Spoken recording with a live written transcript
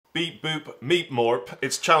Beep boop, meep morp.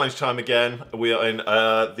 It's challenge time again. We are in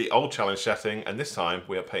the old challenge setting, and this time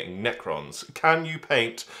we are painting Necrons. Can you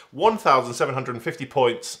paint 1,750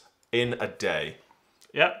 points in a day?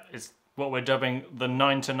 Yep, it's what we're dubbing the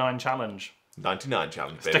 9 to 9 challenge. 99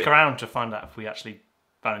 challenge, baby. Stick around to find out if we actually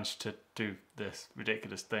manage to do this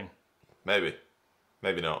ridiculous thing. Maybe.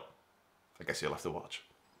 Maybe not. I guess you'll have to watch.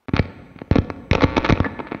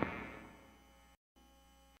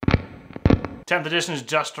 10th edition is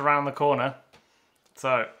just around the corner,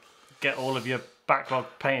 so get all of your backlog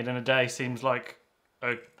painted in a day seems like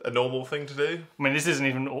a normal thing to do. I mean, this isn't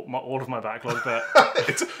even all of my backlog, but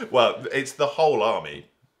it's the whole army,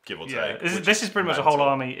 give or take. This is pretty much a whole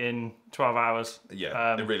army in 12 hours.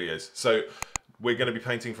 Yeah, it really is. So we're going to be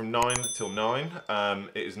painting from 9 till 9.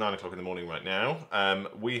 It is 9 o'clock in the morning right now.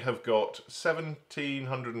 We have got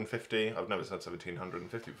 1,750. I've never said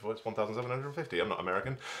 1,750 before. It's 1,750. I'm not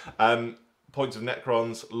American. Points of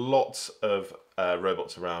Necrons, lots of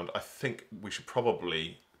robots around. I think we should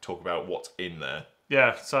probably talk about what's in there.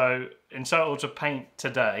 Yeah, so in total to paint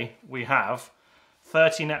today, we have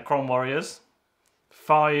 30 Necron Warriors,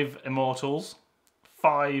 5 Immortals,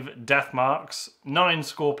 5 Deathmarks, 9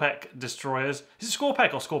 Skorpekh Destroyers. Is it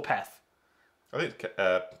Skorpekh or Skorpekh? I think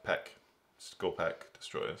it's Skorpekh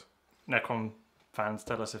Destroyers. Necron fans,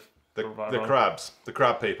 tell us if... The crabs. The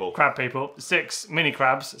crab people. Crab people. 6 mini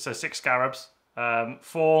crabs, so 6 scarabs.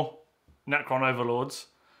 4 Necron Overlords.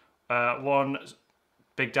 1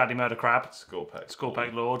 Big Daddy Murder Crab.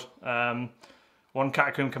 Skorpekh Lord. 1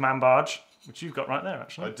 Catacomb Command Barge, which you've got right there,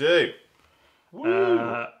 actually. I do.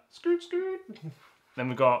 Woo! Scoot, scoot. Then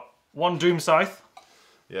we've got 1 Doom Scythe.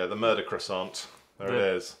 Yeah, the murder croissant. There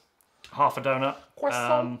it is. Half a donut.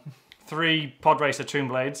 Croissant. 3 Pod Racer Tomb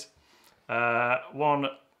Blades. 1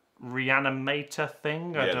 Reanimator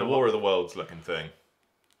thing. Yeah, the War of the Worlds looking thing.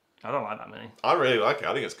 I don't like that many. I really like it.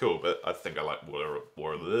 I think it's cool, but I think I like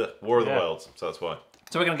War of the Worlds, so that's why.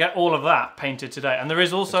 So we're going to get all of that painted today, and there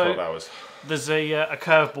is also 12 hours. There's a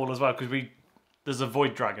curveball as well because there's a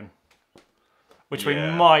Void Dragon, which we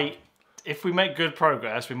might, if we make good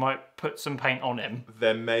progress, we might put some paint on him.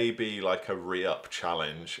 There may be like a re-up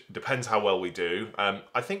challenge. Depends how well we do.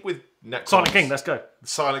 I think with Necrons... Silent King, let's go.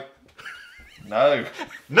 Silent... No!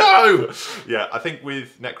 No! Yeah, I think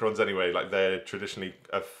with Necrons anyway, like they're traditionally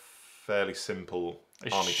a fairly simple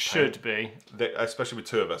army to should paint. be. Especially with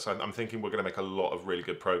 2 of us, I'm thinking we're going to make a lot of really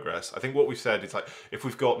good progress. I think what we've said is like, if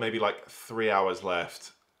we've got maybe like 3 hours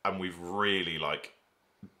left and we've really like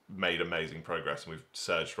made amazing progress and we've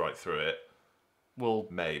surged right through it, we'll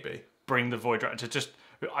maybe bring the Void Dragon to just...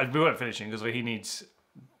 We weren't finishing because he needs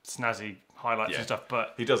snazzy highlights and stuff,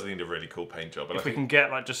 but... He does need a really cool paint job. And if we can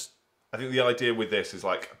get like just... I think the idea with this is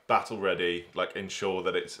like battle ready, like ensure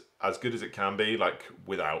that it's as good as it can be, like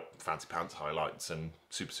without fancy pants highlights and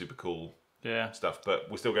super cool stuff.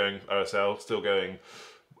 But we're still going OSL, still going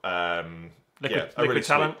liquid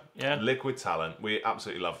talent. Yeah, liquid talent. We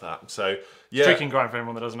absolutely love that. So yeah, streaking grind for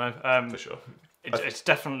everyone that doesn't know. For sure, it's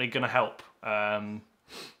definitely going to help. I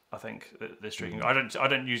think the streaking. I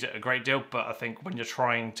don't use it a great deal, but I think when you're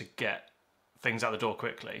trying to get things out the door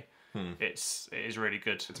quickly. It is really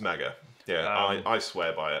good. It's mega. Yeah, I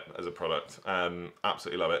swear by it as a product.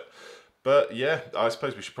 Absolutely love it. But yeah, I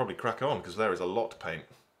suppose we should probably crack on because there is a lot to paint.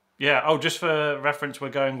 Yeah. Oh, just for reference, we're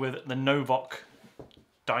going with the Novok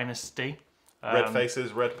Dynasty. Red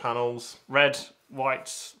faces, red panels. Red,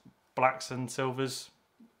 whites, blacks and silvers.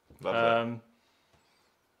 Love it.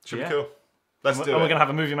 Should be cool. Let's do it. And we're going to have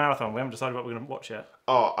a movie marathon. We haven't decided what we're going to watch yet.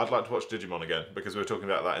 Oh, I'd like to watch Digimon again because we were talking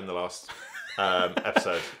about that in the last...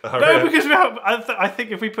 episode. No, because I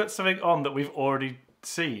think if we put something on that we've already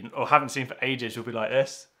seen or haven't seen for ages, we'll be like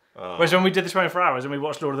this. Whereas when we did this 24 hours and we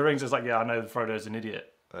watched Lord of the Rings, it's like, yeah, I know Frodo's an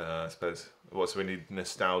idiot. I suppose. So we need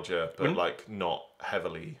nostalgia, but like not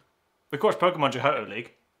heavily. We watched Pokemon Johto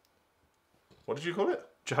League. What did you call it?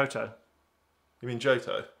 Johto. You mean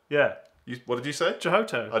Johto? Yeah. What did you say?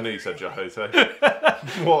 Johto. I knew you said Johto.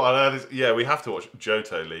 What on earth is... Yeah, we have to watch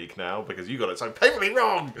Johto League now because you got it so painfully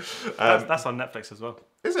wrong. That's on Netflix as well.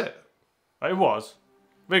 Is it? It was.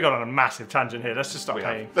 We got on a massive tangent here. Let's just start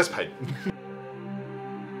paying. Let's pay.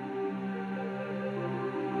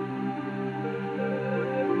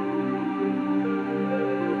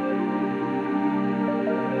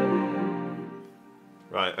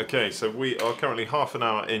 Right, okay, so we are currently half an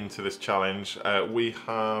hour into this challenge. We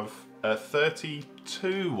have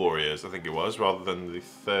 32 warriors, I think it was, rather than the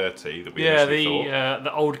 30 that we initially thought.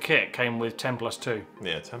 The old kit came with 10 plus 2.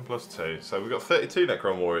 Yeah, 10 plus 2. So we've got 32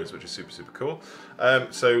 Necron warriors, which is super cool.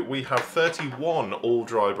 So we have 31 all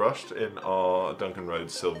dry brushed in our Duncan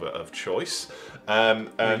Rhodes silver of choice.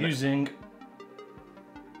 We're using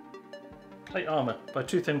Plate armor by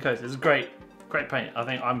Two Thin Coats. It's a great paint. I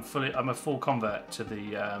think I'm a full convert to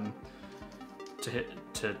the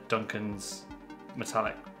to Duncan's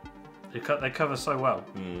metallic. They cover so well.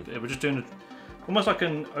 We're just doing almost like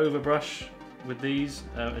an overbrush with these,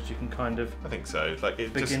 as you can kind of. I think so. Like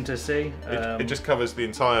it begin to see. It just covers the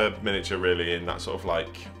entire miniature really in that sort of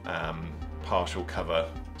like partial cover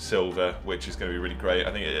silver, which is going to be really great.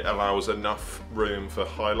 I think it allows enough room for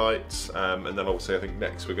highlights, and then obviously I think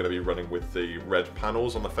next we're going to be running with the red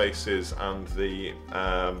panels on the faces and the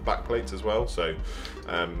back plates as well. So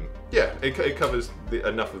yeah, it covers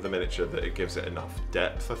enough of the miniature that it gives it enough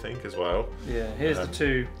depth, I think, as well. Yeah, here's the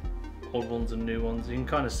two old ones and new ones. You can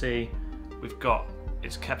kind of see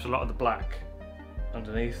it's kept a lot of the black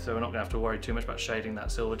underneath, so we're not going to have to worry too much about shading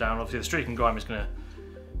that silver down. Obviously the streak and grime is going to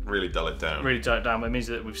really dull it down. But it means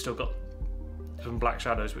that we've still got some black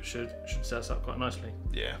shadows, which should set us up quite nicely.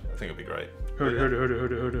 Yeah, I think it'll be great.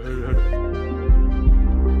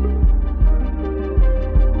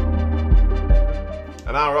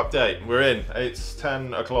 An hour update. We're in. It's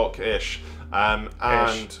 10 o'clock-ish.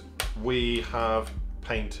 And we have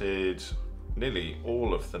painted nearly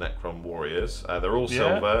all of the Necron warriors. They're all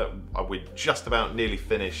silver. We just about nearly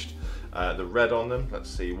finished the red on them. Let's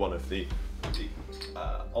see, one of the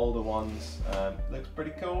older ones looks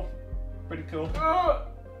pretty cool.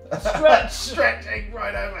 Stretching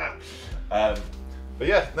right over. But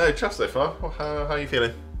yeah, no, chuffed so far. How are you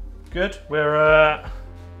feeling? Good. We're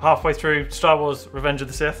halfway through Star Wars Revenge of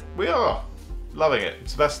the Sith. We are loving it.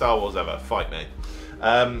 It's the best Star Wars ever. Fight me.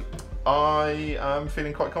 I am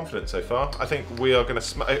feeling quite confident so far. I think we are going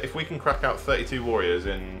to if we can crack out 32 warriors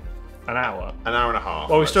in an hour and a half.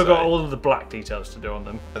 Well, we've still got all of the black details to do on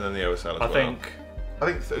them, and then the OSL as well. I think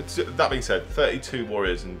that being said, 32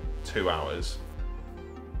 warriors in 2 hours.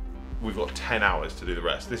 We've got 10 hours to do the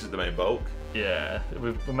rest. This is the main bulk. Yeah,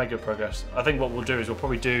 we'll make good progress. I think what we'll do is we'll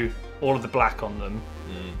probably do all of the black on them,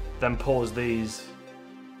 then pause these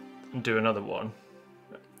and do another one.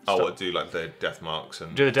 What, do like the Deathmarks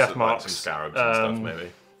and do the Deathmarks, like some Scarabs and stuff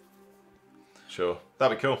maybe. Sure,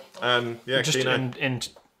 that'd be cool. Yeah, just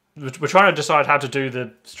we're trying to decide how to do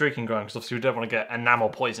the streaking grind because obviously we don't want to get enamel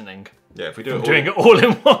poisoning. Yeah, if we do it all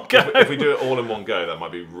in one go. If we do it all in one go, that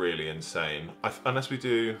might be really insane. Unless we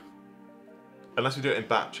do it in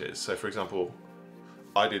batches. So, for example,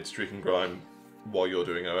 I did streak and grime while you're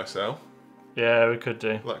doing OSL. Yeah, we could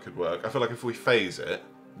do. That could work. I feel like if we phase it,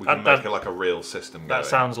 we can make it like a real system. That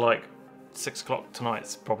sounds like 6 o'clock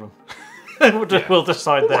tonight's problem. We'll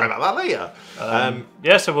decide then. We'll worry about that later.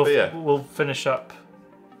 Yeah, so we'll finish up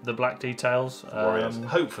the black details. Warriors.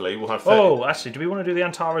 Hopefully we'll have. Actually, do we want to do the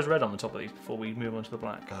Antares Red on the top of these before we move on to the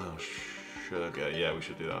black? Oh, sugar. Yeah, we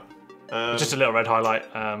should do that. Just a little red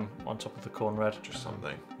highlight on top of the Khorne Red. Just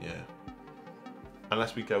something, yeah.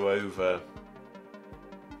 Unless we go over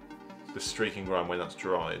the streaking grime when that's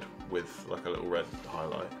dried with like a little red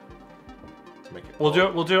highlight to make it. We'll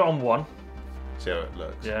do it on one. See how it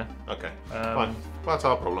looks. Yeah. Okay. Fine. Well, that's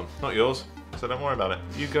our problem, not yours. So don't worry about it.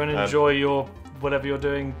 You go and enjoy your whatever you're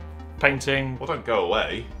doing, painting. Well, don't go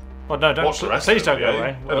away. Well, no, don't. Please don't go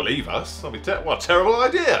away. Don't leave us. That'd be what a terrible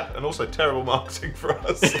idea, and also terrible marketing for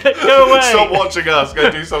us. Go away. Stop watching us. Go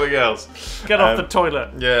do something else. Get off the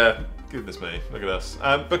toilet. Yeah. Goodness me. Look at us.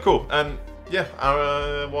 But cool. And yeah,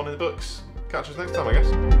 our one in the books. Catch us next time, I guess.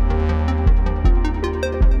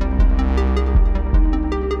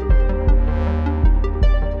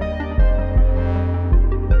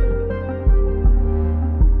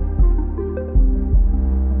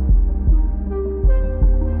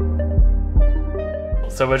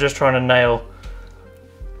 So we're just trying to nail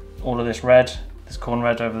all of this red, this Khorne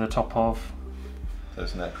Red over the top of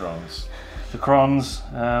those Necrons. The Crons.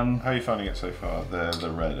 How are you finding it so far?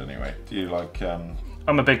 The red anyway. Do you like?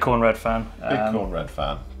 I'm a big Khorne Red fan. Big Khorne Red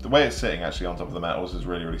fan. The way it's sitting actually on top of the metals is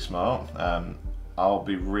really, really smart. I'll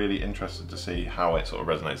be really interested to see how it sort of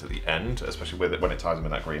resonates at the end, especially with it when it ties in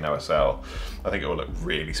with that green OSL. I think it will look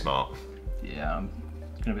really smart. Yeah,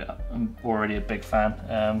 I'm already a big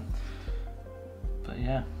fan. But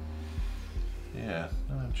yeah. Yeah,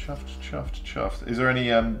 chuffed. Is there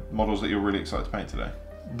any models that you're really excited to paint today?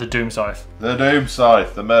 The Doom Scythe. The Doom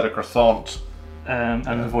Scythe, the Murder Croissant. And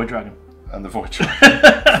the Void Dragon. And the Void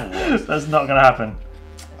Dragon. That's not going to happen.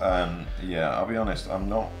 Yeah, I'll be honest, I'm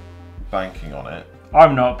not banking on it.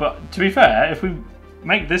 I'm not, but to be fair, if we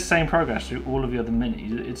make this same progress through all of the other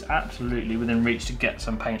minis, it's absolutely within reach to get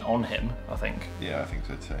some paint on him, I think. Yeah, I think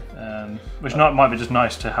so too. Which might be just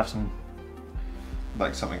nice to have some...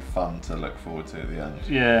 Like something fun to look forward to at the end.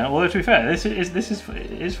 Yeah, although to be fair, this is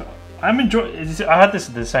I'm enjoying. I had this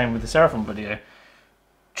the same with the Seraphim video.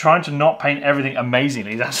 trying to not paint everything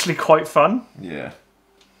amazingly is actually quite fun. Yeah.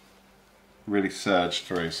 Really surge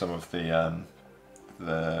through some of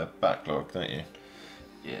the backlog, don't you?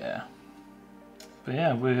 Yeah. But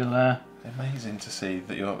yeah, we'll... Amazing to see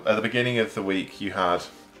that you're... At the beginning of the week, you had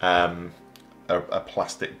a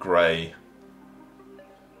plastic grey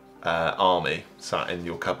army sat in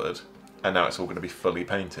your cupboard, and now it's all going to be fully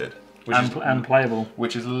painted. And playable.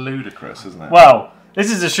 Which is ludicrous, isn't it? Well,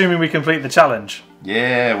 this is assuming we complete the challenge.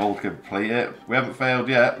 Yeah, we'll complete it. We haven't failed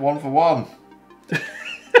yet. 1 for 1.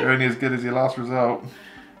 You're only as good as your last result.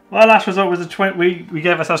 Well, last result was we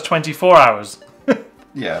gave ourselves 24 hours.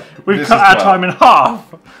 Yeah. We've cut our time in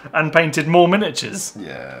half and painted more miniatures.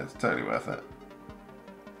 Yeah, it's totally worth it.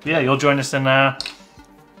 Yeah, you'll join us in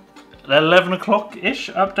 11 o'clock-ish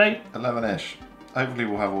update. 11-ish. Hopefully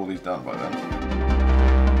we'll have all these done by then.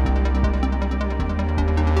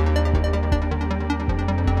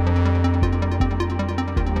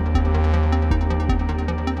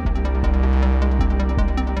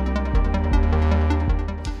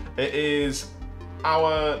 It is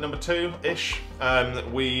hour number 2-ish.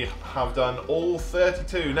 We have done all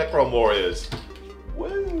 32 Necron Warriors.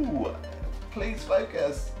 Woo! Please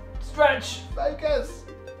focus. Stretch. Focus.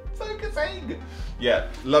 Focusing. Yeah,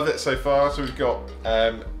 love it so far. So we've got.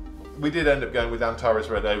 We did end up going with Antares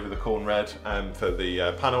Red over the Khorne Red for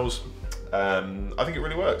the panels. I think it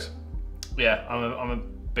really works. Yeah, I'm a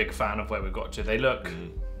big fan of where we've got to. They look.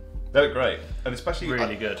 They look great, and especially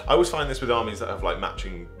really good. I always find this with armies that have like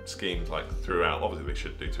matching schemes like throughout. Obviously, they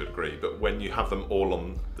should do to a degree, but when you have them all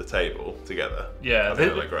on the table together, yeah, they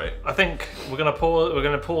look great. I think we're gonna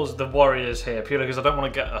pause the Warriors here purely because I don't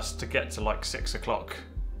want to get us to get to like 6 o'clock,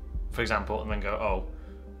 for example, and then go, oh,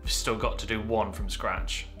 we've still got to do one from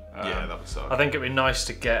scratch. Yeah, that would suck. I think it'd be nice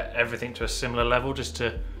to get everything to a similar level, just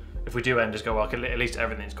to. If we do end, just go, well, at least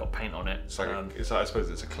everything's got paint on it. It's like I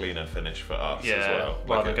suppose it's a cleaner finish for us yeah, as well.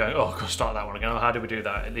 Rather than going, oh, I've got to start that one again. Oh, how do we do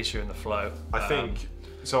that? At least you're in the flow. I think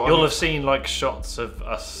so. You'll have seen like shots of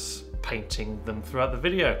us painting them throughout the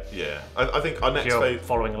video. Yeah, I think our next If you're phase.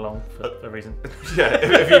 following along for a reason. Yeah,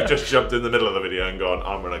 if you've just jumped in the middle of the video and gone,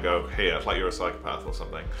 I'm gonna go here, like you're a psychopath or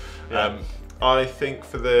something. Yeah. I think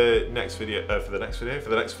for the next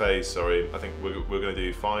next phase, sorry, I think we're gonna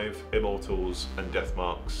do 5 Immortals and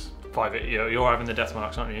Deathmarks. 5. You're having the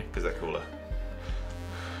Deathmarks, aren't you? Because they're cooler.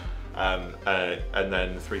 And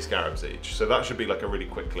then 3 Scarabs each. So that should be like a really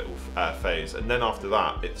quick little phase. And then after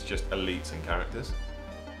that, it's just elites and characters,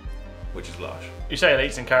 which is lush. You say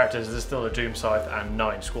elites and characters, there's still a Doom Scythe and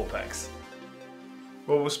 9 Skorpeks.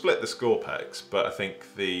 Well, we'll split the Skorpeks, but I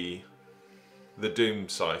think the Doom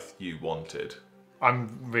Scythe you wanted.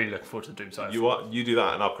 I'm really looking forward to the Doom Scythe. You do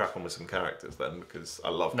that, and I'll crack on with some characters then, because I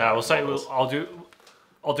love. No,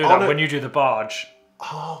 I'll do that when you do the Barge.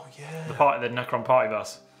 Oh yeah. The Necron party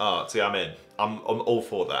bus. Oh, see, I'm in. I'm all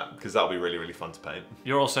for that because that'll be really, really fun to paint.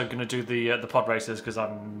 You're also going to do the pod races because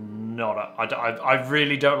I'm not. I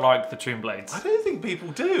really don't like the Tomb Blades. I don't think people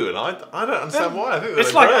do, and I don't understand why. I think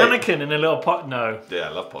it's like great. Anakin in a little pot. No. Yeah, I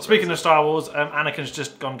love pod Speaking races. of Star Wars, Anakin's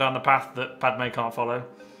just gone down the path that Padme can't follow,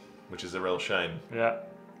 which is a real shame. Yeah.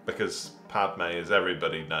 Because Padme, as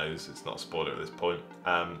everybody knows, it's not a spoiler at this point,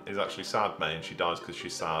 is actually Sadme, and she dies because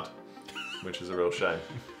she's sad, which is a real shame.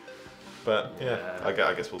 But yeah, I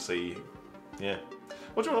guess we'll see. Yeah.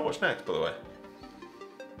 What do you want to watch next, by the way?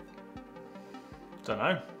 Don't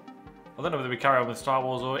know. I don't know whether we carry on with Star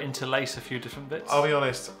Wars or interlace a few different bits. I'll be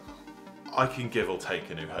honest, I can give or take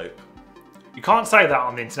A New Hope. You can't say that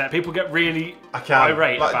on the internet. People get really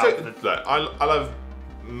irate about Look, I love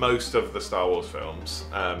most of the Star Wars films.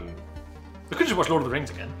 We could just watch Lord of the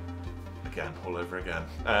Rings again. Again, all over again.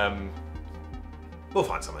 We'll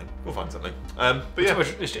find something. But yeah,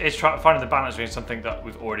 it's finding the balance between something that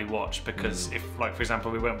we've already watched. Because if, like, for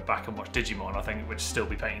example, we went back and watched Digimon, I think we'd still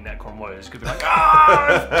be painting Necron Warriors. Could be like,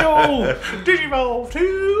 cool, Digimon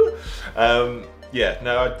 2. Yeah,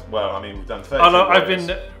 no. I mean, we've done 30. I've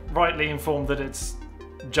been rightly informed that it's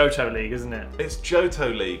Johto League, isn't it? It's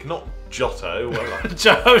Johto League, not Giotto.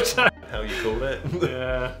 Johto. How you called it?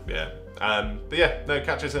 Yeah. Yeah. But yeah, no,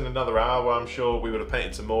 catch us in another hour where I'm sure we would have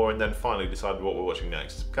painted some more and then finally decided what we're watching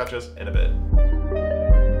next. Catch us in a bit.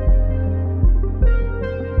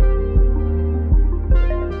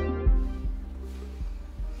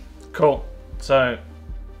 Cool. So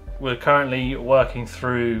we're currently working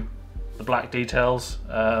through the black details.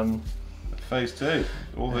 Phase 2.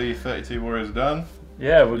 All the 32 warriors are done.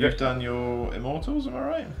 Yeah, you've done your Immortals, am I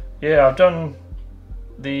right? Yeah, I've done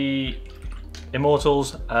the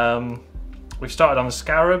Immortals. We've started on the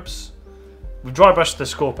Scarabs. We've dry brushed the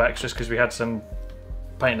Skorpeks just because we had some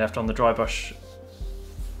paint left on the dry brush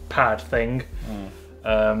pad thing.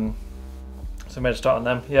 So I made a start on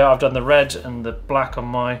them. Yeah, I've done the red and the black on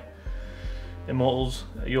my Immortals.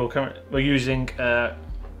 We're using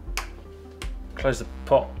close the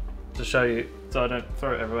pot to show you so I don't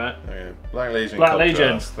throw it everywhere. Okay. Black Legion. Black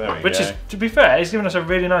Legion, which go. is, to be fair, it's given us a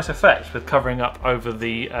really nice effect with covering up over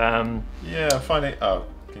the. Yeah, I'm finding. Oh,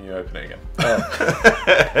 can you open it again? Oh.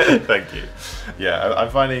 Thank you. Yeah, I'm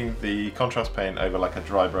finding the contrast paint over like a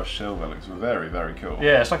dry brush silver looks very, very cool.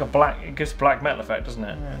 Yeah, it's like a black. It gives black metal effect, doesn't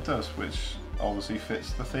it? Yeah, it does, which obviously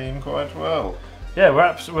fits the theme quite well. Yeah,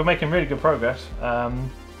 we're making really good progress.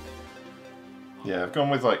 Yeah, I've gone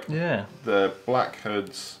with like the black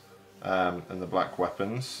hoods and the black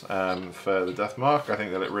weapons for the Deathmark. I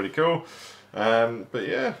think they look really cool. But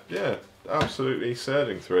yeah, absolutely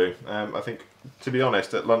surging through. I think, to be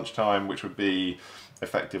honest, at lunchtime, which would be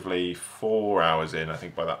effectively 4 hours in, I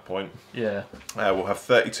think by that point. Yeah. We'll have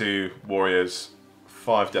 32 warriors,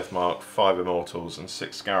 5 Deathmark, 5 Immortals, and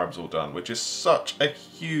 6 Scarabs all done, which is such a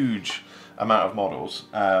huge amount of models.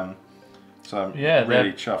 So I'm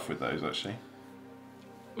really chuffed with those actually.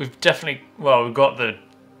 We've definitely we've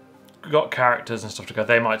got characters and stuff to go.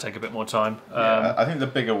 They might take a bit more time. Yeah, I think the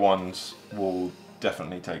bigger ones will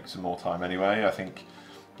definitely take some more time anyway. I think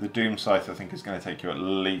the Doom Scythe is going to take you at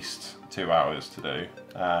least 2 hours to do.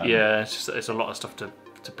 Yeah, it's a lot of stuff to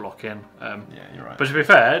block in. Yeah, you're right. But to be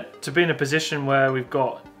fair, to be in a position where we've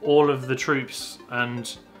got all of the troops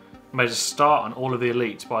and made a start on all of the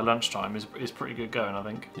elites by lunchtime is pretty good going, I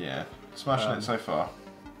think. Yeah, smashing it so far.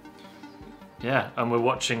 Yeah, and we're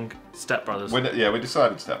watching Step Brothers. We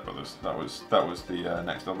decided Step Brothers. That was the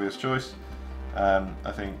next obvious choice.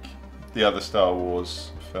 I think the other Star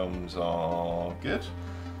Wars films are good,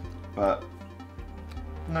 but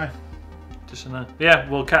no. Just a no. Yeah,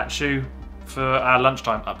 we'll catch you for our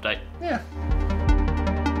lunchtime update. Yeah.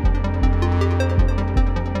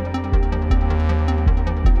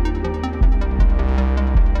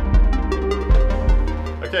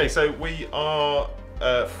 Okay, so we are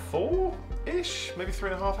 4-ish, maybe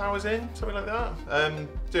 3.5 hours in, something like that.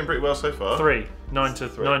 Doing pretty well so far. 9 to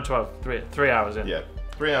 12, 3 hours in. Yeah,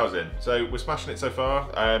 3 hours in. So we're smashing it so far.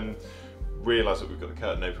 Realise that we've got the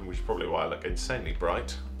curtain open, which is probably why I look insanely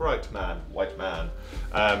bright. Bright man, white man.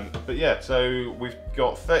 But yeah, so we've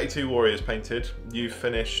got 32 warriors painted. You've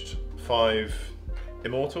finished 5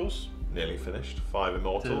 Immortals. Nearly finished. 5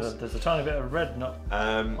 Immortals. There's a tiny bit of red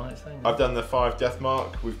on its thing. I've done the 5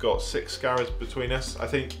 Deathmark. We've got 6 Scarabs between us. I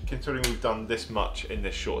think, considering we've done this much in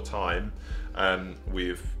this short time,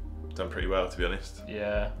 we've done pretty well, to be honest.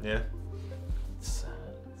 Yeah. Yeah.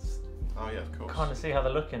 Oh yeah, of course. Kind of see how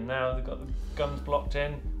they're looking now. They've got the guns blocked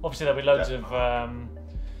in. Obviously, there'll be loads of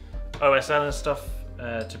OSL and stuff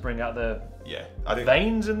to bring out the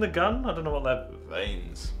veins in the gun. I don't know what they're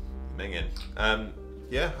veins minging.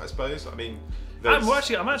 Yeah, I suppose. I mean, I'm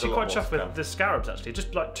actually quite chuffed with the Scarabs. Actually,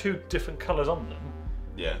 just like 2 different colours on them.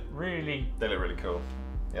 Yeah. Really. They look really cool.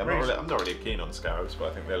 Yeah, I'm not really keen on Scarabs, but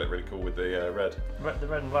I think they look really cool with the red. The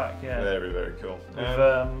red and black, yeah. Very, very cool.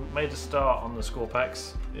 We've made a start on the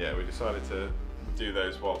Skorpeks. Yeah, we decided to do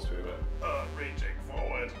those whilst we were reaching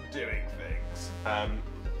forward, doing things.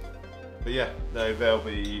 But yeah, no, they'll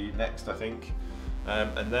be next, I think.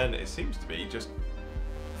 And then it seems to be just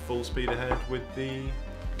full speed ahead with the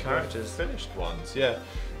characters. Finished ones, yeah.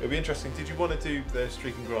 It'll be interesting. Did you want to do the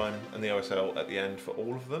Streak and Grime and the OSL at the end for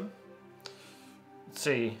all of them?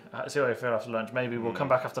 See how I feel after lunch. Maybe we'll come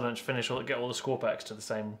back after lunch, get all the Skorpeks to the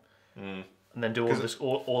same, and then do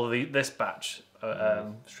this batch,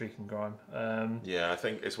 Streak and Grime. Yeah, I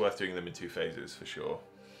think it's worth doing them in 2 phases for sure,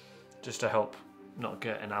 just to help not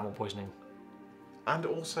get enamel poisoning, and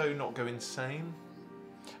also not go insane.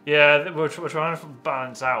 Yeah, we're trying to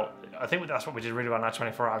balance out. I think that's what we did really well in our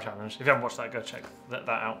 24-hour challenge. If you haven't watched that, go check that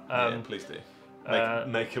out. Yeah, please do.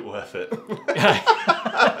 Make it worth it.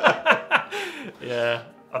 Yeah,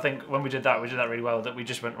 I think when we did that really well. That we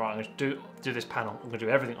just went, right, I'm going to do this panel. I'm going to do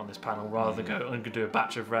everything on this panel rather than I'm going to do a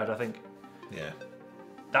batch of red. I think. Yeah.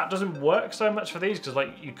 That doesn't work so much for these because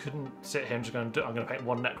like you couldn't sit here and just I'm going to paint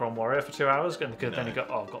 1 Necron warrior for 2 hours and then you go,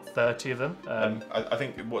 I've got 30 of them. I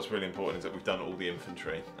think what's really important is that we've done all the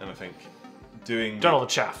infantry, and I think done all the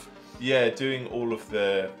chaff. Yeah, doing all of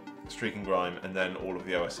the Streak and Grime and then all of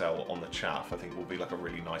the OSL on the chaff, I think will be like a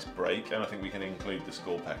really nice break, and I think we can include the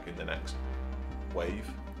Skorpekh in the next wave.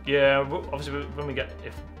 Yeah, obviously when we get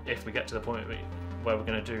if we get to the point where we're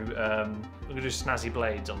going to do snazzy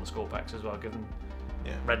blades on the Skorpeks as well, give them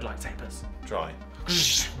red lightsabers. Try.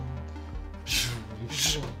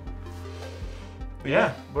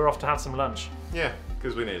 Yeah, we're off to have some lunch. Yeah,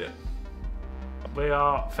 because we need it. We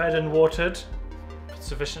are fed and watered,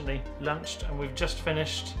 sufficiently lunched, and we've just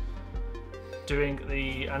finished doing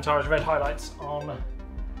the Antares Red highlights on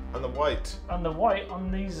And the white. On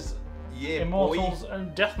these Immortals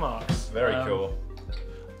and Deathmarks. Very cool.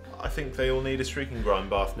 I think they all need a streak and grind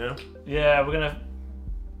bath now. Yeah, we're gonna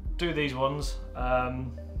do these ones.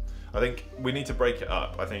 I think we need to break it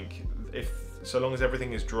up. I think so long as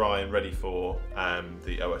everything is dry and ready for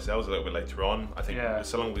the OSLs a little bit later on, I think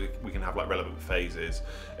so long as we can have like relevant phases,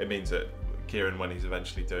 it means that Kieran, when he's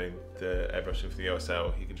eventually doing the airbrushing for the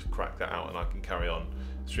OSL, he can just crack that out and I can carry on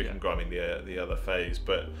streak and grinding the other phase.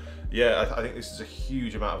 But yeah, I think this is a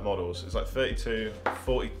huge amount of models. It's like 32,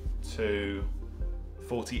 42,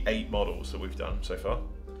 48 models that we've done so far.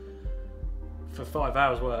 For 5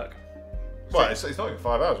 hours work. Well, it's not even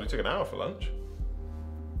 5 hours, we took an hour for lunch.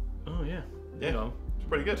 Oh yeah. Yeah, it's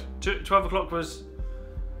pretty good. 12 o'clock was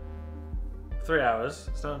 3 hours,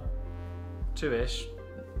 so 2-ish.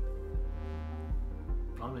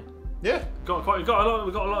 Blimey. Yeah. We got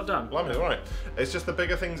a lot done. Blimey, right. It's just the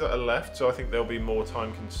bigger things that are left, so I think they'll be more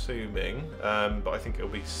time consuming, but I think it'll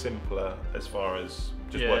be simpler as far as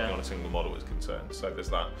just working on a single model is concerned, so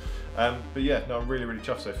there's that. But yeah, no, I'm really, really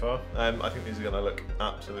chuffed so far. I think these are going to look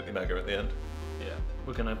absolutely mega at the end. Yeah,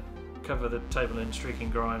 we're going to cover the table in streaking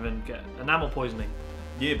grime and get enamel poisoning.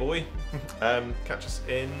 Yeah, boy. Catch us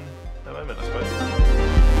in a moment, I suppose.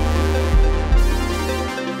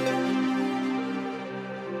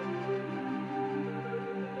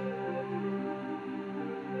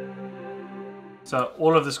 So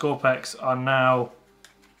all of the Skorpeks are now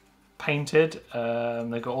painted.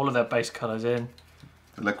 They've got all of their base colours in.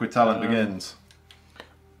 The liquid talent begins.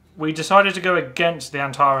 We decided to go against the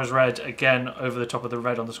Antares Red again over the top of the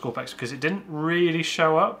red on the Skorpeks because it didn't really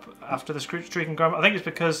show up after the streak and grime. I think it's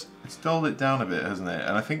because it's dulled it down a bit, hasn't it?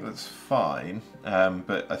 And I think that's fine.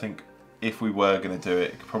 But I think if we were going to do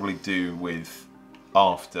it, could probably do with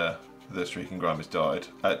after the streak and grime has died.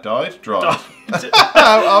 Dried?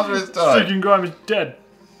 After it's died. Streak and grime is dead.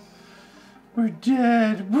 We're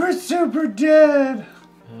dead. We're super dead.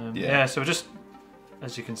 Yeah. So just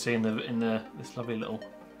as you can see in this lovely little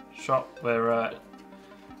shot, we're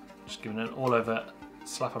just giving it an all-over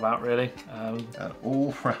slap about, really. An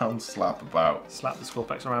all-round slap about. Slap the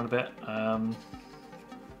Skorpeks around a bit.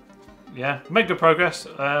 Yeah, made good progress.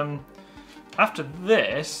 After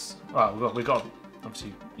this, well, we got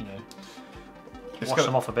obviously, wash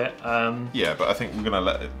them off a bit. Yeah, but I think we've got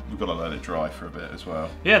to let it dry for a bit as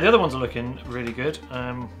well. Yeah, the other ones are looking really good.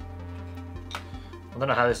 I don't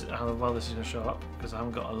know how well this is going to show up because I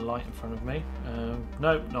haven't got a light in front of me.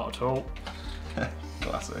 No, not at all.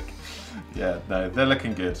 Classic. Yeah, no, they're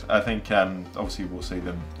looking good. I think obviously we'll see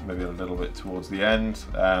them maybe a little bit towards the end,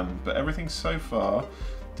 but everything so far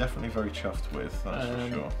definitely very chuffed with, that's for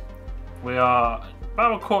sure. We are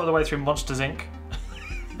about a quarter of the way through Monsters Inc.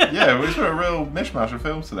 Yeah, we've got a real mishmash of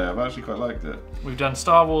films today. I've actually quite liked it. We've done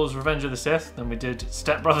Star Wars Revenge of the Sith, then we did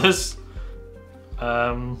Step Brothers.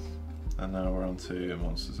 And now we're on to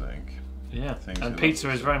Monsters Inc. Yeah, and pizza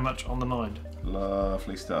is very much on the mind.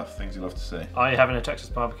 Lovely stuff, things you love to see. Are you having a Texas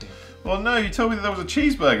barbecue? Well, no, you told me that there was a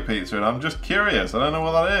cheeseburger pizza and I'm just curious. I don't know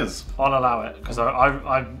what that is. I'll allow it, because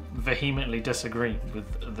I vehemently disagree with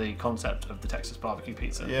the concept of the Texas barbecue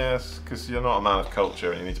pizza. Yes, because you're not a man of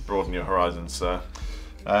culture and you need to broaden your horizons, sir.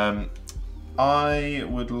 I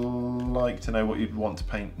would like to know what you'd want to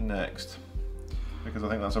paint next, because I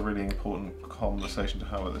think that's a really important conversation to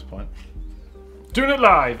have at this point. Doing it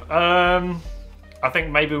live. I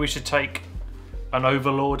think maybe we should take an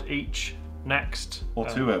Overlord each next. Or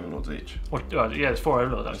 2 Overlords each. Yeah, there's 4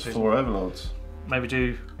 Overlords actually. There's 4 Overlords. Maybe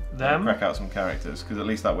do them. Crack out some characters, because at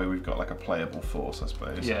least that way we've got like a playable force, I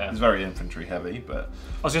suppose. Yeah. It's very infantry heavy, but...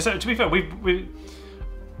 I was going to say, to be fair,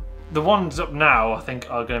 the ones up now, I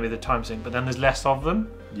think, are going to be the time sink, but then there's less of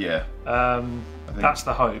them. Yeah. That's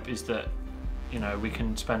the hope, is that, we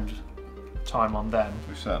can spend time on them.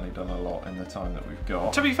 We've certainly done a lot in the time that we've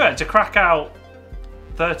got. To be fair, to crack out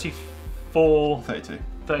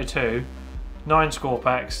 32, 9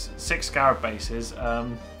 Skorpeks, 6 Scarab bases,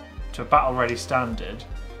 to a battle-ready standard,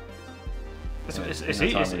 it's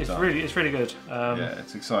really good. Yeah,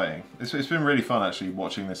 it's exciting. It's been really fun actually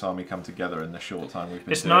watching this army come together in the short time we've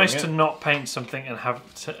been. It's nice to not paint something and have,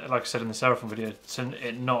 like I said in the Seraphim video, to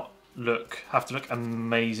it not have to look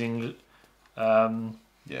amazing.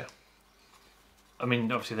 Yeah. I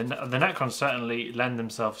mean, obviously the Necrons certainly lend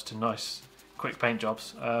themselves to nice, quick paint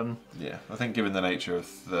jobs. Yeah, I think given the nature of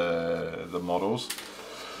the models,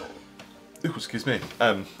 excuse me,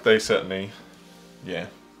 they certainly, yeah,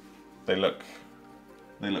 they look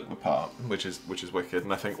the part, which is wicked.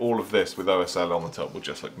 And I think all of this with OSL on the top will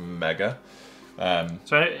just look mega.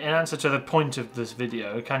 So in answer to the point of this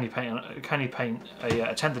video, can you paint a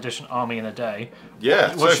 10th edition army in a day?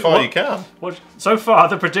 Yeah, so far you can. So far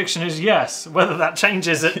the prediction is yes. Whether that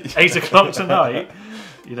changes at 8 o'clock tonight,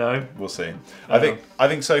 you know, we'll see. I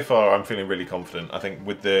think so far I'm feeling really confident. I think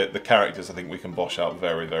with the characters, I think we can bosh out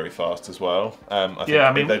very, very fast as well.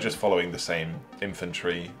 I mean they're just following the same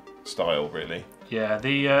infantry style, really. Yeah,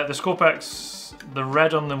 the Skorpechs, the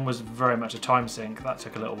red on them was very much a time sink. That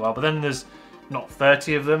took a little while, but then there's not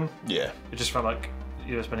 30 of them. Yeah. It just felt like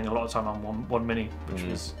you were spending a lot of time on one mini, which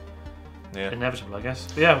was inevitable, I guess.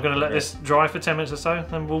 But yeah, we're going to let this dry for 10 minutes or so,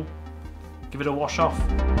 then we'll give it a wash off.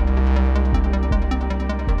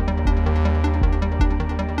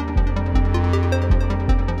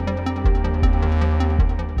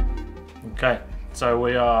 Okay, so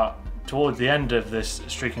we are towards the end of this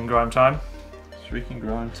streak and grime time. Streaking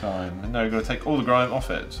grime time. And now you've got to take all the grime off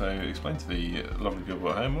it. So explain to the lovely people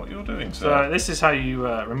at home what you're doing. So this is how you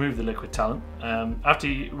remove the liquid talent.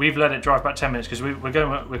 We've let it dry for about 10 minutes because we're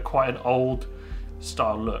going with quite an old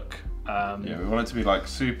style look. Yeah, we want it to be like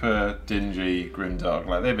super dingy, grimdark.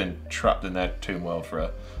 Like they've been trapped in their tomb world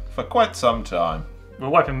for quite some time. We're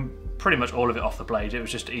wiping pretty much all of it off the blade. It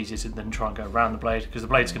was just easier to then try and go around the blade because the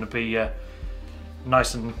blade's going to be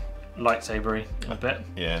nice and lightsabery a bit.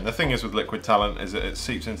 Yeah, and the thing is with liquid talent is that it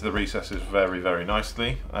seeps into the recesses very, very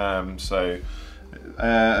nicely.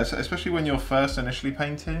 Especially when you're first initially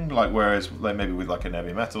painting, like whereas like maybe with like a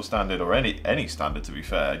heavy metal standard or any standard, to be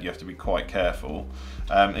fair, you have to be quite careful.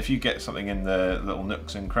 If you get something in the little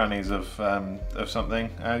nooks and crannies of something,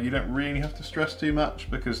 you don't really have to stress too much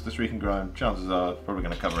because the streak and grime, chances are, probably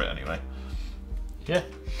going to cover it anyway. Yeah.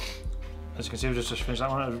 As you can see, we've just finished that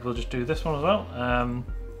one. We'll just do this one as well.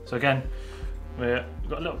 So again, we've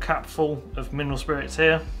got a little cap full of mineral spirits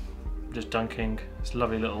here. Just dunking this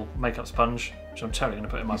lovely little makeup sponge, which I'm totally going to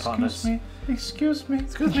put in my partner's. Excuse me.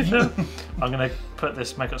 No. I'm going to put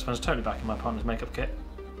this makeup sponge totally back in my partner's makeup kit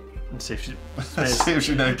and see if she smears. See if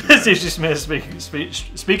she notices. See if she smears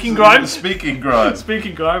speaking grime. Speaking grime.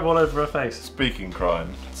 Speaking grime all over her face. Speaking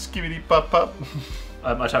grime. Skibbity pop pop.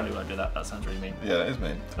 I totally won't do that. That sounds really mean. Yeah, that is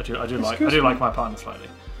mean. I do like my partner slightly.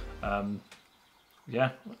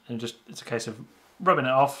 Yeah, and it's a case of rubbing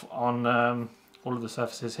it off on all of the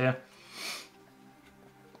surfaces here.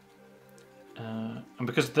 And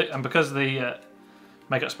because the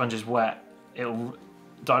makeup sponge is wet, it'll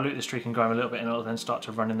dilute the streak and grime a little bit, and it'll then start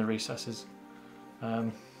to run in the recesses.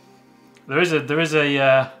 There is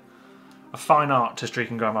a fine art to streak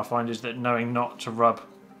and grime, I find, is that knowing not to rub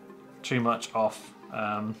too much off.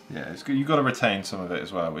 Yeah, it's good. You've got to retain some of it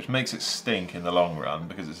as well, which makes it stink in the long run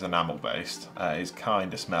because it's enamel based. It's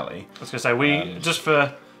kind of smelly. I was going to say, just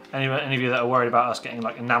for any of you that are worried about us getting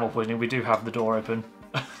like enamel poisoning, we do have the door open.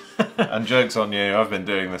 And joke's on you, I've been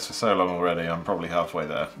doing this for so long already, I'm probably halfway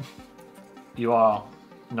there. You are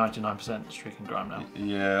 99% streak and grime now.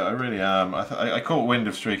 Yeah, I really am. I caught wind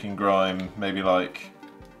of streak and grime maybe like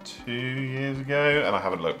 2 years ago, and I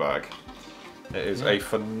haven't looked back. It is a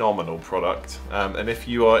phenomenal product, and if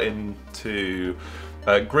you are into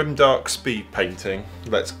grimdark speed painting,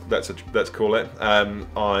 let's call it,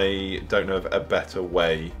 I don't know of a better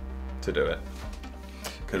way to do it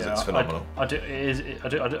because it's phenomenal. I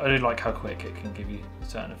do like how quick it can give you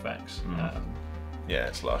certain effects. Yeah,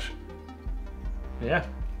 it's lush. Yeah.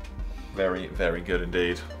 Very, very good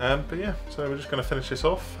indeed. But yeah, so we're just going to finish this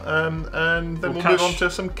off, and then we'll move on to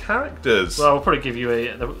some characters. Well, we'll probably give you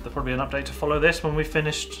there'll probably be an update to follow this when we've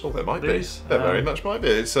finished. Oh, there might these. be. There very much might be.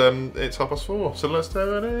 It's 4:30, so let's do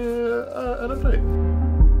an update.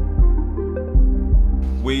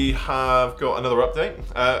 We have got another update.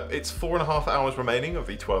 It's 4.5 hours remaining of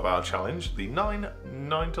the 12-hour challenge. The 9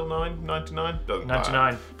 till 9, 9 to 9? Doesn't 9 to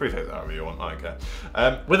 9. Prefix that however you want, I don't care.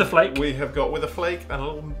 With a flake. We have got with a flake and a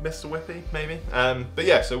little Mr. Whippy, maybe. But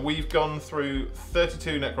yeah, so we've gone through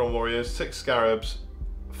 32 Necron Warriors, 6 Scarabs,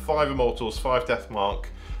 5 Immortals, 5 Deathmarks,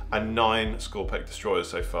 and 9 Skorpekh Destroyers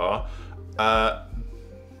so far.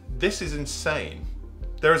 This is insane.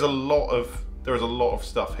 There is a lot of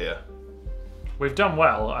stuff here. We've done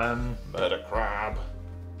well. Murder crab.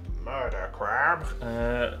 Murder crab.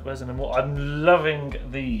 Where's an Immortal? I'm loving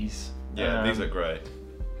these. Yeah, these are great.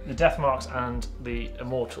 The Deathmarks and the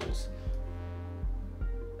Immortals.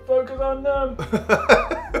 Focus on them.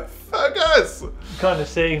 Focus. Kind of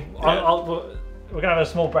see. Yeah. We're gonna have a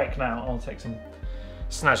small break now. I'll take some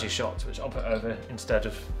snazzy shots, which I'll put over instead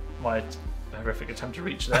of my horrific attempt to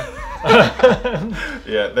reach there.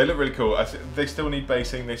 Yeah, they look really cool. They still need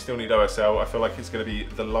basing, they still need OSL. I feel like it's going to be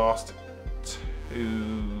the last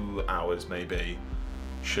 2 hours maybe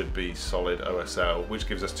should be solid OSL, which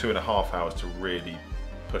gives us 2.5 hours to really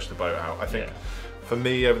push the boat out. I think for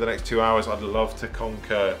me, over the next 2 hours, I'd love to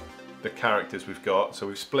conquer the characters we've got. So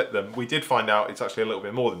we've split them. We did find out it's actually a little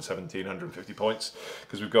bit more than 1,750 points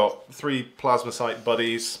because we've got 3 Plasmasite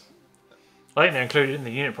buddies. I think they're included in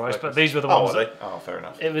the unit price, but these were the ones. Oh, fair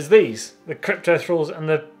enough. It was these, the Cryptothralls and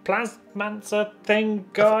the Plasmancer thing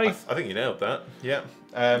guy. I think you nailed that. Yeah.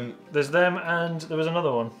 There's them, and there was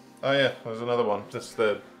another one. Oh yeah, there's another one. That's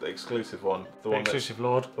the exclusive one. The one exclusive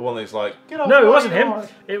Lord. The one that's like, get off. No, it wasn't him.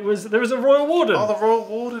 There was a Royal Warden. Oh, the Royal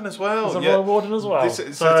Warden as well. There's a Royal Warden as well. So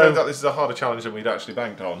it turns out this is a harder challenge than we'd actually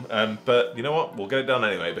banked on. But you know what? We'll get it done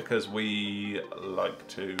anyway because we like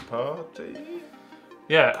to party.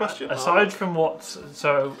 Yeah, aside from what's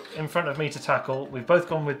so in front of me to tackle, we've both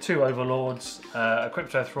gone with 2 Overlords, a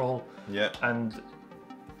Cryptothrall, and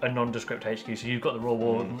a nondescript HQ. So you've got the Royal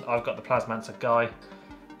Warden, I've got the Plasmancer guy.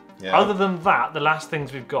 Yeah. Other than that, the last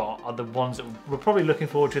things we've got are the ones that we're probably looking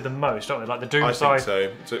forward to the most, aren't we? Like the Doom Scythe. I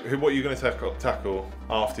think so. So what are you going to tackle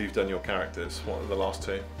after you've done your characters? What are the last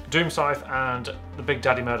 2? Doom Scythe and the Big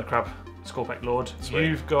Daddy Murder Crab. Skorpekh Lord. Sweet.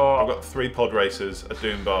 You've got... I've got 3 pod racers, a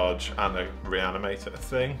Doom Barge, and a Reanimator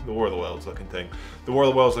thing. The War of the Worlds looking thing. The War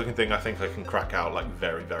of the Worlds looking thing I think I can crack out like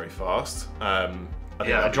very, very fast.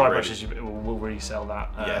 Yeah, dry brushes will resell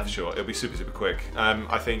that. Yeah, for sure. It'll be super, super quick.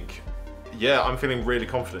 I think, yeah, I'm feeling really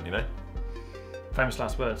confident, you know? Famous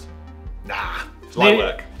last words. Nah, it's light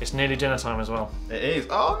work. It's nearly dinner time as well. It is.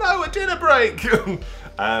 Oh no, a dinner break!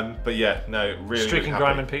 But yeah, no, really. Streaking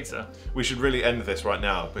grime and pizza. We should really end this right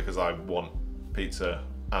now because I want pizza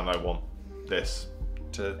and I want this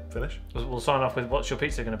to finish. We'll sign off with what's your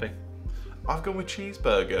pizza going to be? I've gone with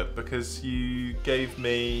cheeseburger because you gave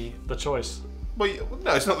me the choice. Well,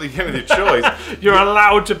 no, it's not that you gave me the choice. You're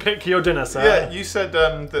allowed to pick your dinner, sir. Yeah, you said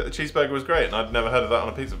that the cheeseburger was great, and I'd never heard of that on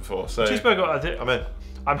a pizza before. So cheeseburger, I'm in.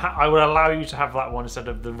 I would allow you to have that one instead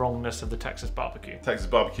of the wrongness of the Texas barbecue. Texas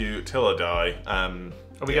barbecue till I die.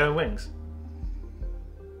 Are we going wings?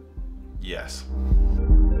 Yes.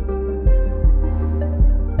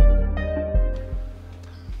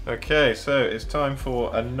 Okay, so it's time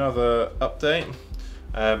for another update.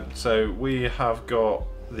 So we have got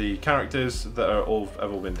the characters that have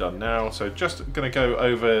all been done now. So just going to go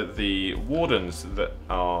over the wardens that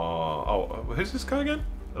are... Oh, who's this guy again?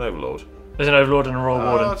 An Overlord. There's an Overlord and a Royal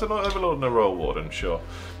Warden. Oh, it's an Overlord and a Royal Warden, sure.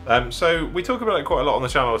 So we talk about it quite a lot on the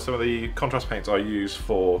channel, some of the contrast paints I use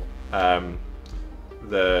for the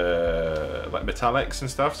like metallics and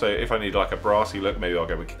stuff. So if I need like a brassy look, maybe I'll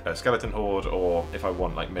go with a Skeleton Horde, or if I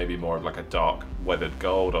want like maybe more of like a dark weathered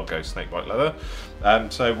gold, I'll go Snakebite Leather.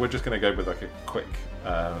 So we're just going to go with like a quick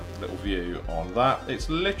little view on that. It's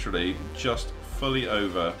literally just fully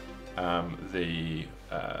over the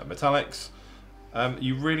metallics.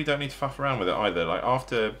 You really don't need to faff around with it either. Like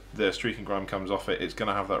after the streak and grime comes off it, it's going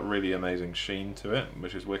to have that really amazing sheen to it,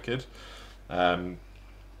 which is wicked.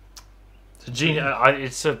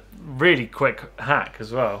 It's a really quick hack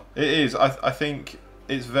as well. It is. I think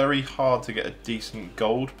it's very hard to get a decent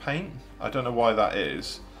gold paint. I don't know why that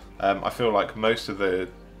is. I feel like most of the,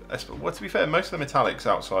 well, to be fair, most of the metallics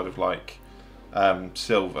outside of like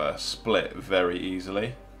silver split very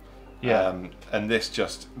easily. Yeah. And this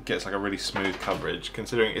just gets like a really smooth coverage.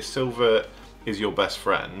 Considering if silver is your best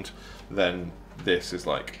friend, then this is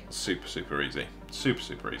like super, super easy. Super,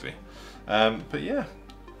 super easy. But yeah.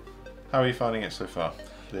 How are you finding it so far?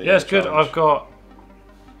 Yeah, it's good. I've got...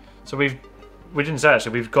 So we didn't say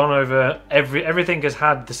actually, we've gone over... Everything has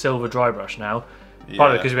had the silver dry brush now. Yeah.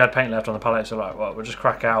 Partly because we had paint left on the palette, so like, well, we'll just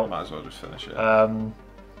crack out. Might as well just finish it.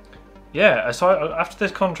 Yeah, aside, after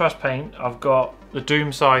this contrast paint, I've got the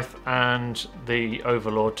Doom Scythe and the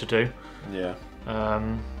Overlord to do. Yeah.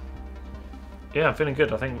 Yeah, I'm feeling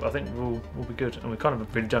good. I think we'll be good, and we've kind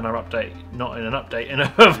of really done our update, not in an update, in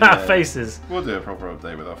our faces. We'll do a proper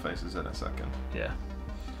update with our faces in a second. Yeah.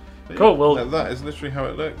 But cool. Yeah, well, that is literally how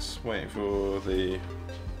it looks. Waiting for the.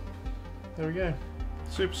 There we go.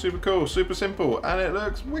 Super, super cool, super simple, and it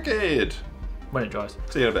looks wicked. When it dries.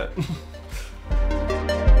 See you in a bit.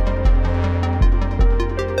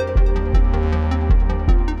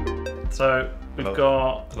 So we've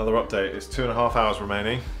got another update. It's 2.5 hours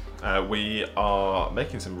remaining. We are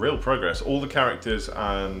making some real progress. All the characters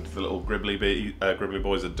and the little gribbly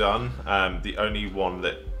boys are done. The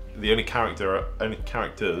only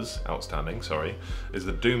characters outstanding, sorry, is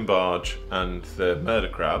the Doom Barge and the Murder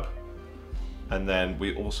Crab. And then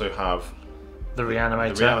we also have the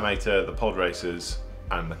Reanimator, the Pod Racers,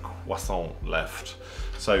 and the Croissant left.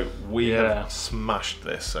 So we have smashed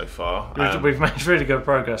this so far. We've made really good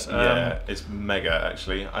progress. Yeah, it's mega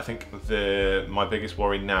actually. I think my biggest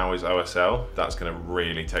worry now is OSL. That's going to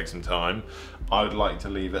really take some time. I would like to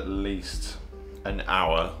leave at least an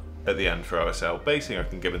hour at the end for OSL. Basing I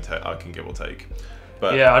can give and take. I can give or take.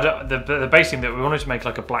 But yeah, the basing that we wanted to make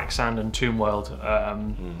like a Black Sand and Tomb World,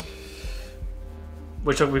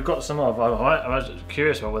 which we've got some of. I was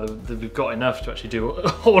curious about whether we've got enough to actually do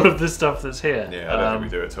all of the stuff that's here. Yeah, I don't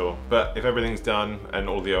think we do it at all. But if everything's done and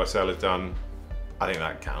all the OSL is done, I think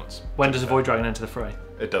that counts. When does a Void Dragon enter the fray?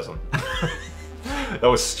 It doesn't. That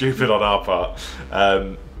was stupid on our part.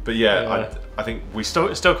 But yeah, I think we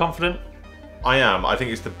still confident. I am. I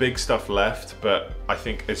think it's the big stuff left, but I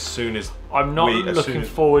think as soon as I'm not looking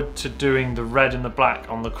forward to doing the red and the black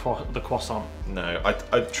on the croissant. No,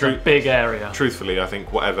 it's a big area. Truthfully, I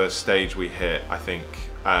think whatever stage we hit, I think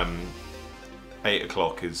 8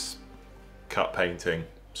 o'clock is cut painting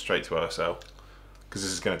straight to OSL because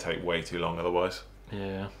this is going to take way too long otherwise.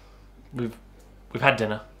 Yeah, we've had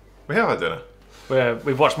dinner. We have had dinner.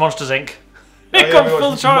 We've watched Monsters Inc. We've got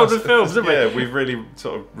full childhood films, haven't we? Yeah, we've really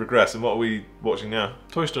sort of regressed. And what are we watching now?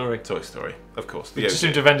 Toy Story. Toy Story, of course. We just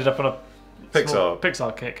seem to have ended up on a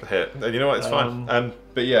Pixar kick. Hit. And you know what? It's fine.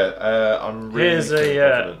 But yeah, I'm really here's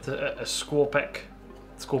a Skorpekh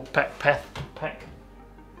Peck. You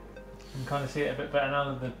can kind of see it a bit better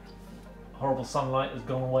now that the horrible sunlight has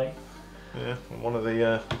gone away. Yeah, one of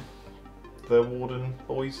the Warden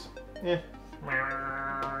boys. Yeah.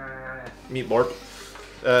 Meat Borp.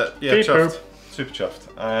 Yeah, chuffed. Super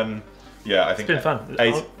chuffed. Yeah, I think it's been fun.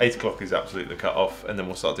 8 o'clock is absolutely the cut off, and then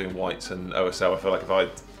we'll start doing whites and OSL. I feel like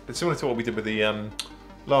it's similar to what we did with the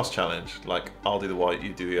last challenge. Like, I'll do the white,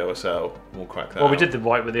 you do the OSL, and we'll crack that. Well, we did the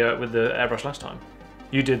white with the airbrush last time.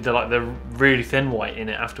 You did the really thin white in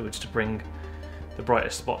it afterwards to bring the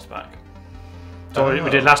brightest spots back. So what we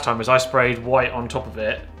did last time was I sprayed white on top of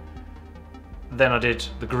it. Then I did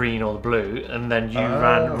the green or the blue, and then you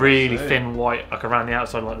ran really thin white, like around the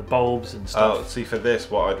outside, like the bulbs and stuff. Oh, see, for this,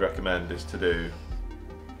 what I'd recommend is to do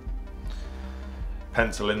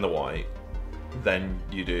pencil in the white, then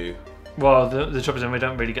you do. Well, the trouble is, then we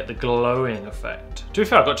don't really get the glowing effect. To be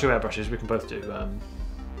fair, I've got 2 airbrushes. We can both do.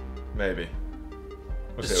 Maybe.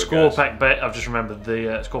 The Skorpekh. I've just remembered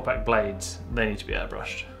the Skorpekh blades. They need to be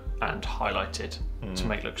airbrushed and highlighted to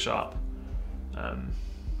make it look sharp.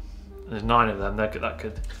 There's 9 of them. That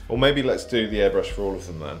could. Well, maybe let's do the airbrush for all of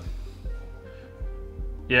them then.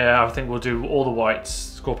 Yeah, I think we'll do all the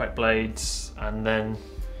whites, Skorpekh blades, and then.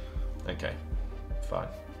 Okay, fine.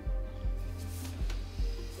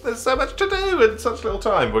 There's so much to do in such little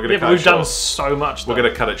time. We're gonna. Yeah, but we've done so much. We're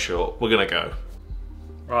gonna cut it short. We're gonna go.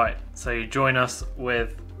 Right. So you join us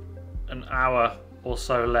with an hour or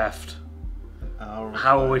so left. How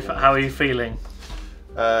are you feeling?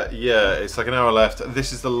 Yeah, it's like an hour left.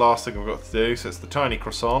 This is the last thing we've got to do, so it's the tiny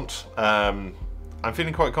croissant. I'm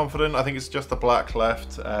feeling quite confident. I think it's just the black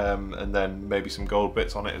left, and then maybe some gold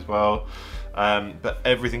bits on it as well. But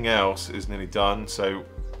everything else is nearly done, so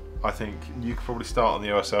I think you could probably start on the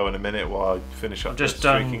OSO in a minute while I finish up just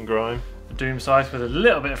the streaking grime. Doom Scythe with a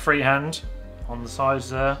little bit of freehand on the sides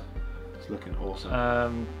there. It's looking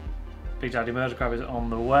awesome. Big Daddy Murder Crab is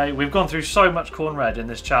on the way. We've gone through so much Khorne Red in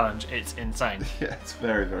this challenge, it's insane. Yeah, it's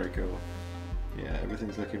very, very cool. Yeah,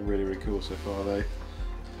 everything's looking really, really cool so far though.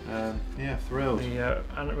 Yeah, thrilled. The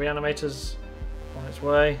Reanimator's on its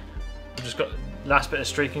way. We've just got last bit of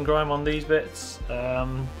streaking grime on these bits.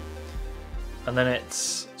 And then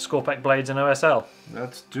it's Skorpekh blades and OSL.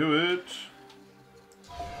 Let's do it.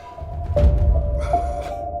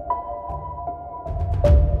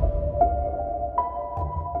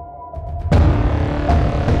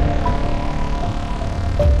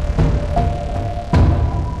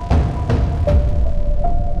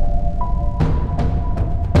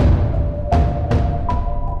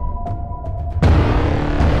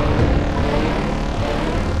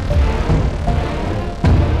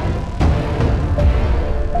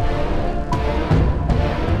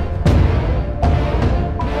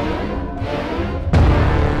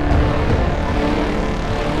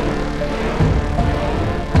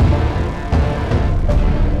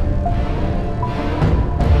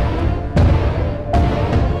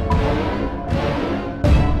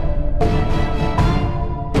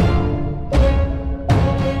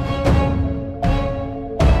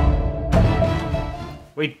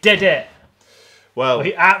 We did it. Well,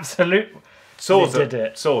 we absolutely did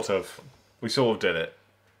it. Sort of. We sort of did it.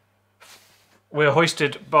 We were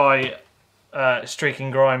hoisted by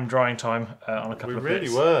streaking grime drying time on a couple of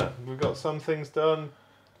bits. We really were. We've got some things done.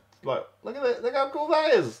 Like, look at it. Look how cool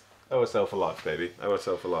that is. OSL for life, baby.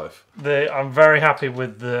 OSL for life. I'm very happy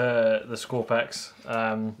with the Skorpeks.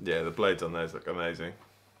 Yeah, the blades on those look amazing.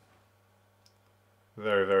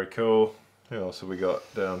 Very, very cool. Who else have we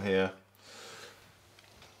got down here?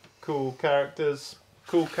 Cool characters.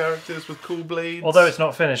 cool characters with cool blades. Although it's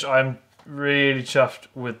not finished, I'm really chuffed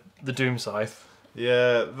with the Doom Scythe.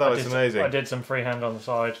 Yeah, that was amazing. I did some freehand on the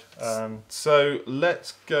side. So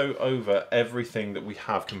let's go over everything that we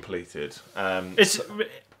have completed.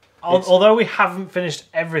 Although we haven't finished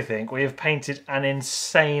everything, we have painted an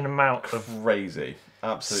insane amount of crazy,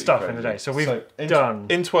 absolutely stuff crazy. in a day. So we've done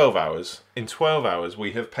in 12 hours. In 12 hours,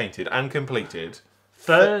 we have painted and completed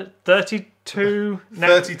 32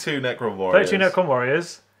 Necron Warriors. 32 Necron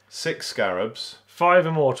Warriors, 6 Scarabs, 5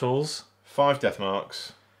 Immortals, 5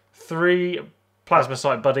 Deathmarks, 3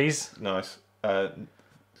 Plasmancer buddies. Nice. What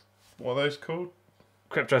are those called?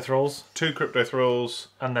 Cryptothralls. 2 Cryptothralls.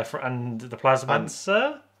 And the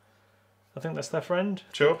Plasmancer. I think that's their friend.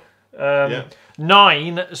 Sure. 9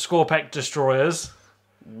 Skorpekh Destroyers.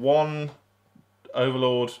 1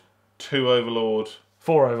 Overlord. 2 Overlord.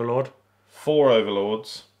 4 Overlord. 4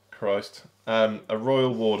 Overlords. Christ. A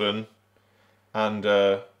Royal Warden. And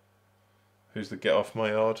who's the get off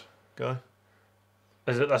my yard guy?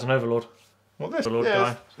 That's an Overlord. What this? Overlord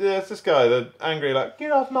guy. It's this guy, the angry like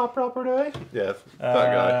get off my property. Yeah,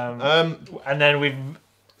 that guy. And then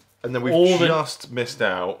we've just missed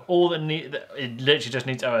out. All that it literally just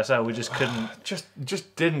needs OSL. We just couldn't.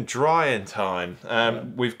 just didn't dry in time.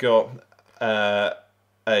 We've got a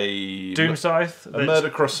Doom Scythe, a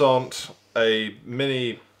murder croissant, a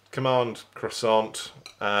mini command croissant,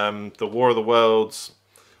 the War of the Worlds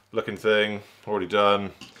looking thing already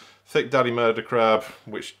done. Thick Daddy Murder Crab,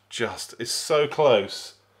 which just is so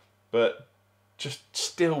close, but just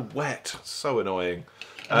still wet. So annoying.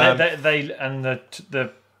 And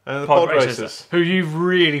the pod racers, who you've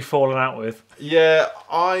really fallen out with. Yeah,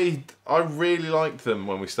 I really liked them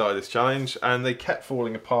when we started this challenge, and they kept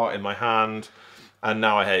falling apart in my hand, and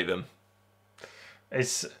now I hate them.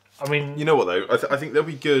 You know what though? I think they'll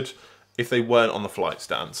be good if they weren't on the flight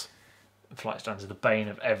stands. Flight stands are the bane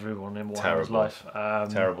of everyone in Warhammer's life.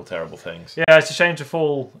 Terrible things. Yeah, it's a shame to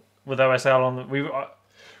fall with OSL on the.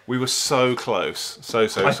 We were so close, so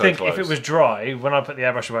close. I think if it was dry, when I put the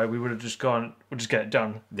airbrush away, we would have just gone. We'll just get it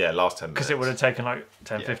done. Yeah, last 10 minutes. Because it would have taken like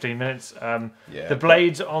 10-15 minutes. The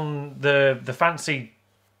blades on the fancy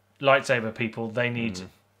lightsaber people, they need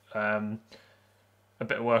a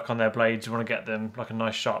bit of work on their blades. You want to get them like a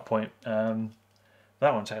nice sharp point.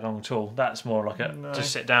 That won't take long at all. That's more like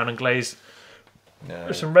just sit down and glaze. No.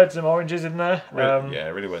 There's some reds and oranges in there. It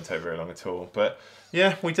really won't take very long at all. But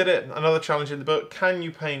yeah, we did it. Another challenge in the book. Can you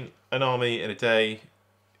paint an army in a day?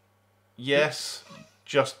 Yes.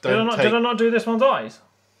 Just don't Did I not do this one's eyes?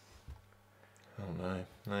 Oh no.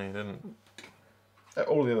 No, you didn't.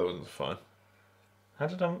 All the other ones are fine. How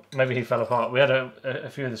did I... Maybe he fell apart. We had a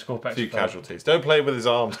few of the Skorpekh. A few casualties. Don't play with his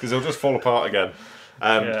arms because he'll just fall apart again.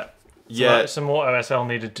 Some more OSL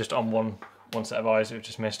needed just on one set of eyes. We've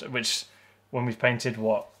just missed. Which, when we've painted,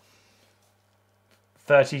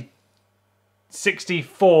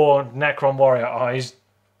 64 Necron Warrior eyes,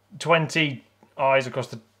 20 eyes across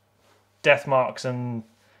the Deathmarks, and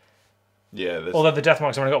although the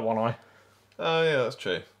Deathmarks have only got one eye. Oh yeah, that's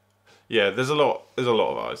true. Yeah, there's a lot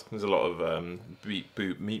of eyes. There's a lot of meat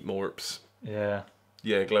morps. Yeah,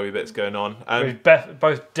 glowy bits going on. We've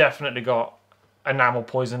both definitely got enamel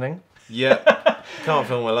poisoning. Yeah, can't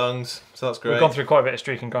feel my lungs, so that's great. We've gone through quite a bit of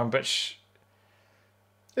streaking going, but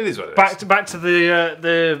it is what it is. Back to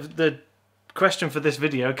the question for this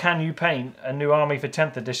video: can you paint a new army for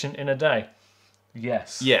 10th edition in a day?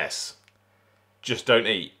 Yes. Yes. Just don't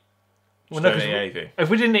eat. Don't eat anything. If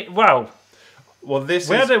we didn't eat, we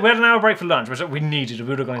had an hour break for lunch, which we needed. We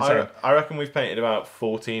would have gone insane. I reckon we've painted about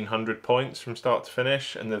 1,400 points from start to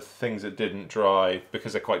finish, and the things that didn't dry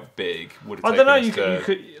because they're quite big would have. I don't know. You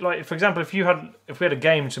could like, for example, if we had a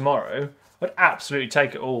game tomorrow, I'd absolutely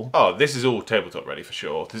take it all. Oh, this is all tabletop ready for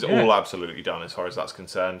sure. This is all absolutely done as far as that's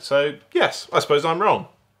concerned. So yes, I suppose I'm wrong.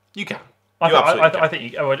 You can. I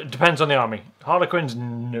think it depends on the army. Harlequins,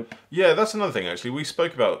 nope. Yeah, that's another thing actually. We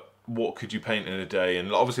spoke about what could you paint in a day,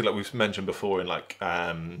 and obviously like we've mentioned before in like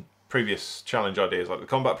previous challenge ideas, like the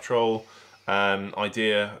combat patrol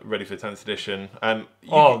idea ready for 10th edition.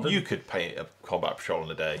 You could paint a combat patrol in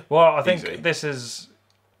a day. Well, I think this is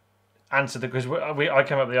answered because I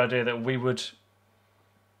came up with the idea that we would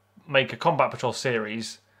make a combat patrol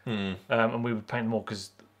series, and we would paint them all because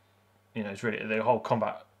it's really the whole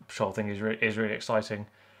combat patrol thing is really exciting.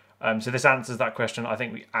 So this answers that question. I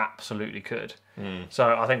think we absolutely could.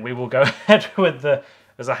 So I think we will go ahead with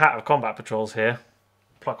there's a hat of combat patrols here.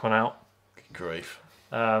 Pluck one out. Good grief.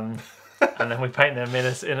 And then we paint them in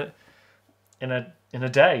a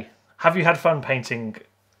day. Have you had fun painting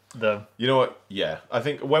them. You know what? Yeah, I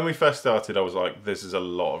think when we first started, I was like, "This is a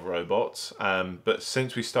lot of robots." But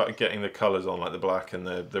since we started getting the colours on, like the black and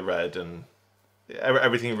the red, and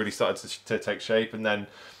everything really started to take shape, and then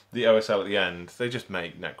the OSL at the end, they just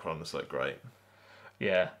make Necrons look great.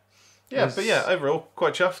 Yeah. Yeah, but yeah, overall,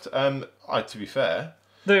 quite chuffed. To be fair,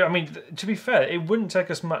 I mean, to be fair, it wouldn't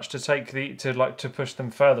take us much to to push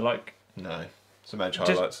them further. Like, no, some edge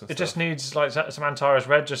highlights. It just needs like some Antares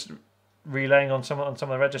Red, just relaying on some of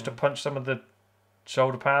the red, just to punch some of the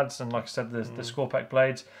shoulder pads, and like I said, the Skorpekh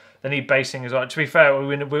blades. They need basing as well. To be fair,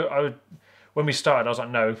 when we started, I was like,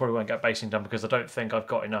 no, we probably won't get basing done because I don't think I've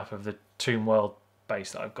got enough of the Tomb World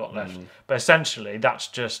base that I've got left. But essentially, that's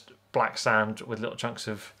just black sand with little chunks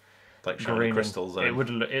of like shiny crystals. It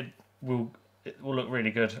will look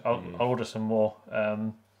really good. I'll order some more.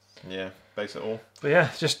 Yeah, base it all. But yeah,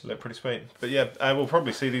 just look pretty sweet. But yeah, we'll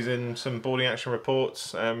probably see these in some boarding action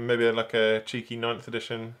reports. Maybe like a cheeky 9th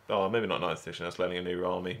edition. Oh, maybe not 9th edition. That's learning a new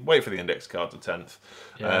army. Wait for the index cards at 10th.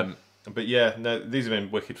 Yeah. But yeah, no, these have been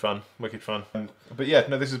wicked fun. But yeah,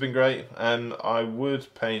 no, this has been great. I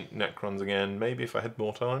would paint Necrons again, maybe if I had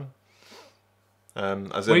more time.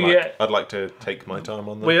 I'd like to take my time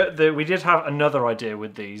on them. We did have another idea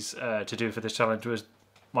with these to do for this challenge, was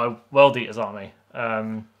my World Eaters army.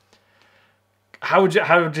 How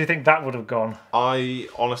do you think that would have gone? I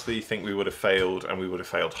honestly think we would have failed, and we would have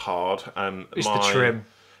failed hard. It's the trim.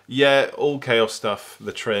 Yeah, all chaos stuff.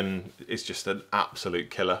 The trim is just an absolute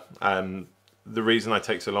killer. The reason I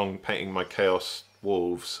take so long painting my chaos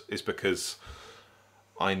wolves is because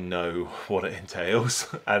I know what it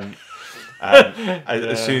entails, and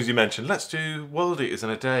as soon as you mentioned, let's do World Eaters in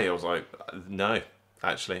a day, I was like, no,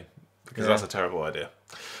 actually, because that's a terrible idea.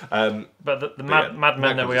 But the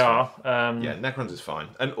madmen that we are... yeah, Necrons is fine.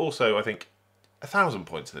 And also, I think 1,000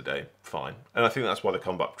 points in a day, fine. And I think that's why the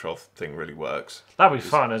combat patrol thing really works. That'd be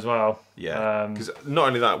fun as well. Yeah, because not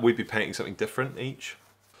only that, we'd be painting something different each.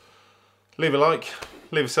 Leave a like,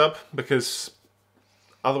 leave a sub, because...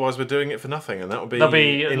 otherwise, we're doing it for nothing, and that would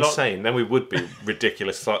be insane. Then we would be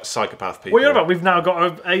ridiculous psychopath people. Well, you're right. We've now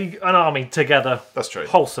got an army together. That's true.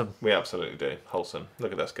 Wholesome. We absolutely do. Wholesome.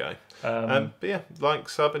 Look at this guy. But yeah, like,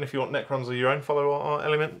 sub, and if you want Necrons of your own, follow our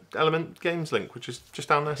Element Games link, which is just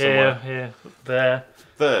down there somewhere. Here,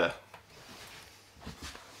 there.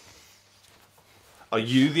 Are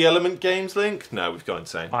you the Element Games link? No, we've gone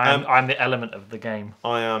insane. I'm the element of the game.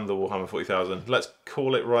 I am the Warhammer 40,000. Let's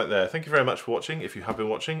call it right there. Thank you very much for watching. If you have been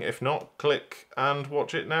watching, if not, click and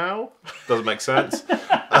watch it now. Doesn't make sense.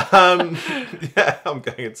 Yeah, I'm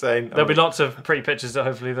going insane. There'll be lots of pretty pictures that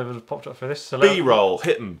hopefully that have popped up for this. So B-roll,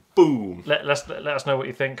 hit 'em, boom. Let us know what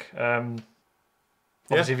you think.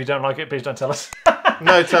 Obviously, if you don't like it, please don't tell us.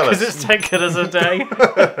 No, tell us. Because it's taken us a day.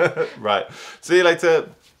 Right. See you later.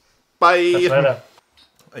 Bye. That's later.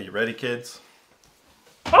 Are you ready, kids?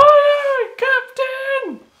 Aye,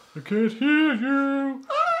 Captain! I can't hear you.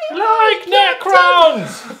 I like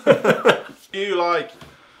Necrons! You like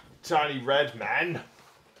tiny red man?